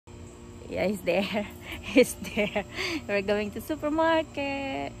Yeah, he's there. He's there. We're going to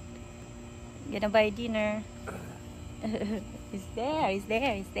supermarket. Gonna buy dinner. He's there. He's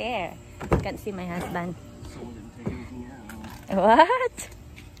there. He's there. You can't see my husband. What?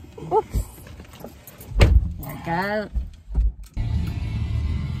 Oops. There you go.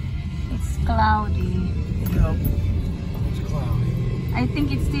 It's cloudy. No, it's cloudy. I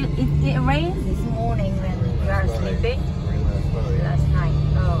think it rained this morning when we are sleeping. Last night.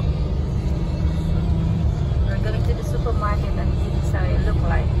 Oh. We're going to the supermarket and this is how it look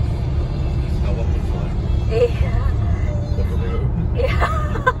like. How what looks like? Yeah.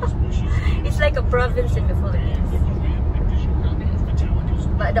 Yeah. It's like a province in the Philippines.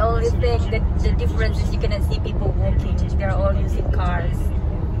 But the only thing that the difference is you cannot see people walking. They're all using cars.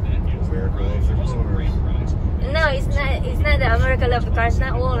 America loves their cars. No, it's not that America loves cars.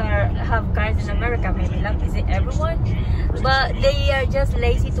 Not all have cars in America. Maybe like is it everyone? But they are just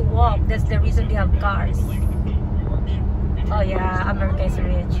lazy to walk. That's the reason they have cars. Oh yeah, America is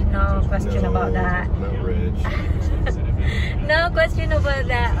rich. No question about that. Not rich. No question about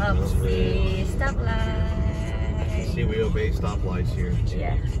that. See, stoplight. See, we obey stoplights here.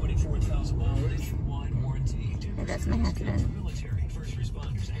 Yeah. And that's my husband.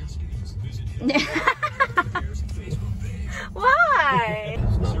 Why?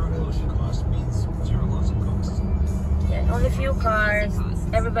 Yeah, only few cars.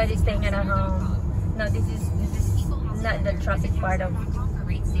 Everybody's staying at home. No, this is not the traffic part of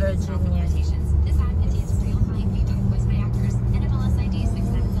Virginia.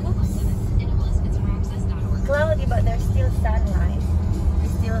 Cloudy, but there's still sunlight.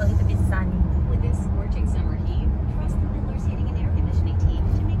 It's still a little bit sunny. With this scorching summer heat, trust the Midler's Heating and Air Conditioning team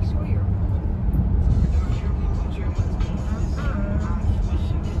to make sure you're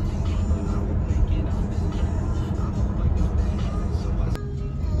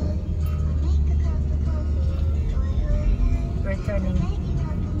returning.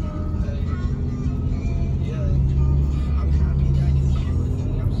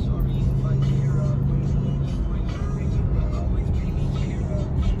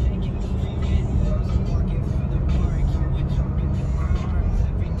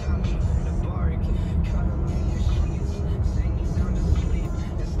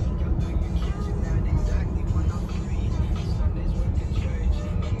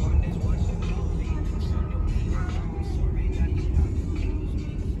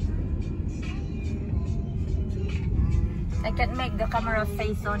 I can't make the camera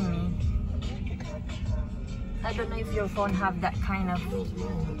face on me. I don't know if your phone have that kind of,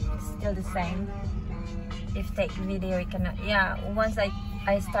 still the same. If take video, it cannot. Yeah, once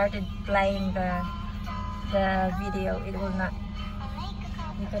I started playing the video, it will not.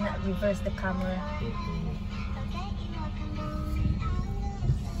 You cannot reverse the camera.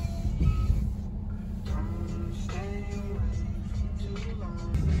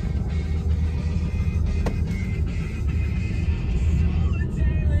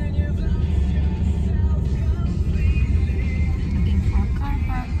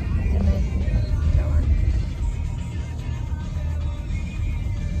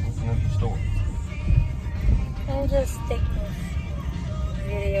 I'll just take a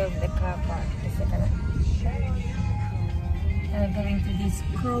video of the car park. I'm going to this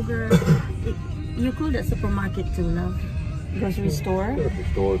Kroger. You call that supermarket too, love? Grocery store?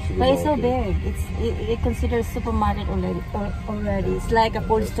 But it's so big. It considers supermarket already. It's like a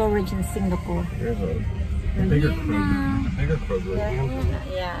cold storage in Singapore. There's a bigger Kroger. A bigger Kroger.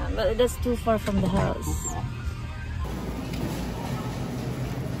 Yeah, but that's too far from the house.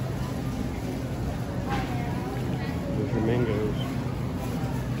 Mangoes.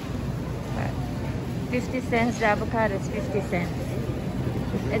 50 cents, the avocado is 50 cents.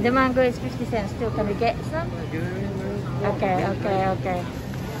 And the mango is 50 cents too. Can we get some? Okay. I'll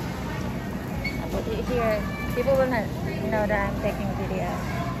put it here. People will not know that I'm taking video.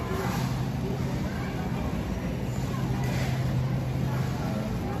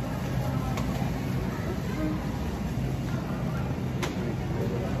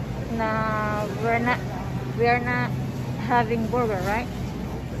 Now we are not having burger, right?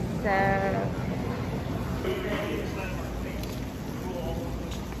 So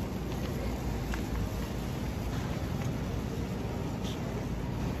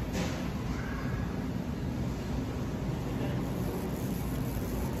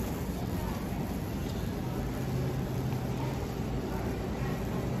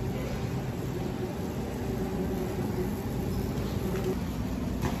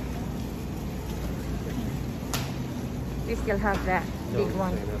we still have that big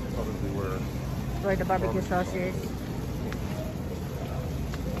one That's probably where the barbecue sauce is.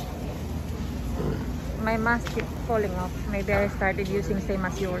 my mask keeps falling off. Maybe I started using same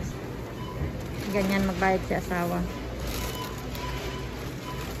as yours. Ganyan magbayad si asawa.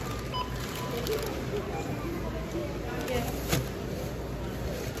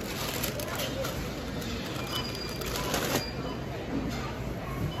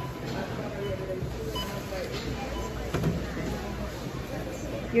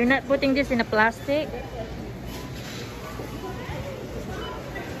 You're not putting this in a plastic?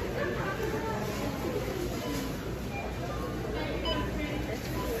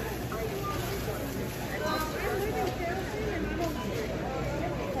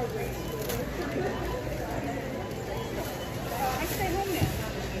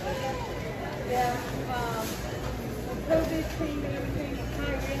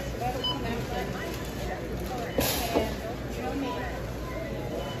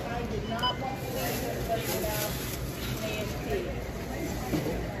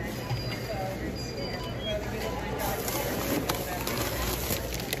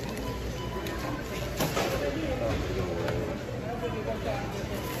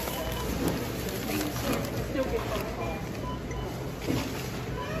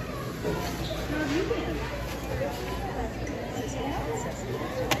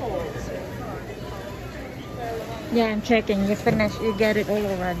 Yeah, I'm checking. You finished. You get it all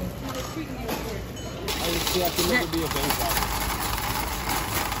already.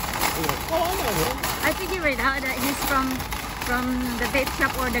 I figured it out that he's from the vape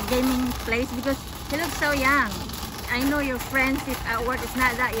shop or the gaming place because he looks so young. I know your friends at work is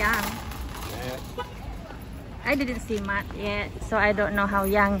not that young. I didn't see Matt yet, so I don't know how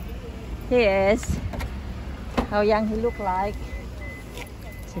young he is. How young he look like.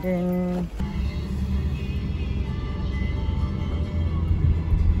 So then.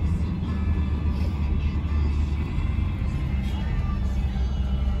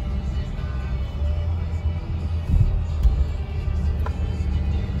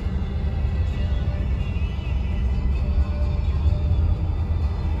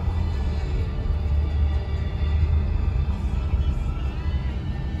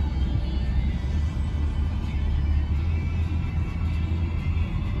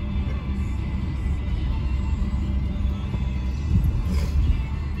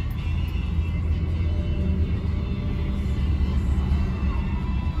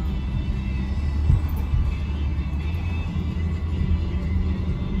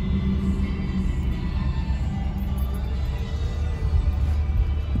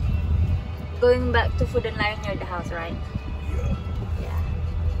 Going back to food and line near the house, right? Yeah.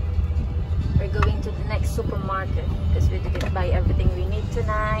 We're going to the next supermarket because we didn't buy everything we need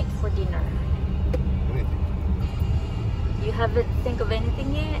tonight for dinner. You haven't think of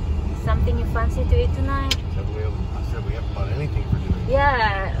anything yet? Something you fancy to eat tonight? I said we haven't bought anything for dinner.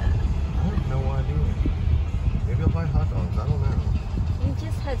 Yeah. I have no idea. Maybe I'll buy hot dogs. I don't know. We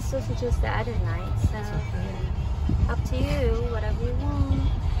just had sausages the other night, so Okay. up to you, whatever you want.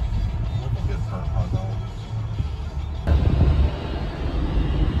 Good for a hot dog.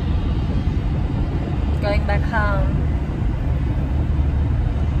 Going back home.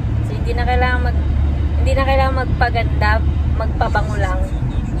 So hindi na kailangan magpaganda, magpabango lang.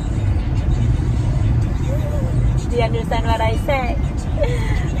 Do you understand what I said?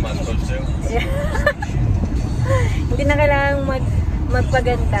 Am I supposed to? Yeah. Hindi na kailangan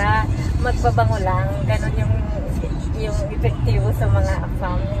magpaganda, magpabango lang. Ganon yung epektibo sa mga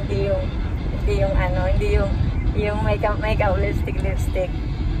afam. Hindi yung makeup lipstick.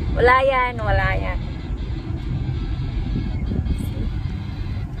 Wala yan.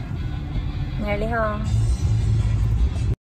 Nearly home.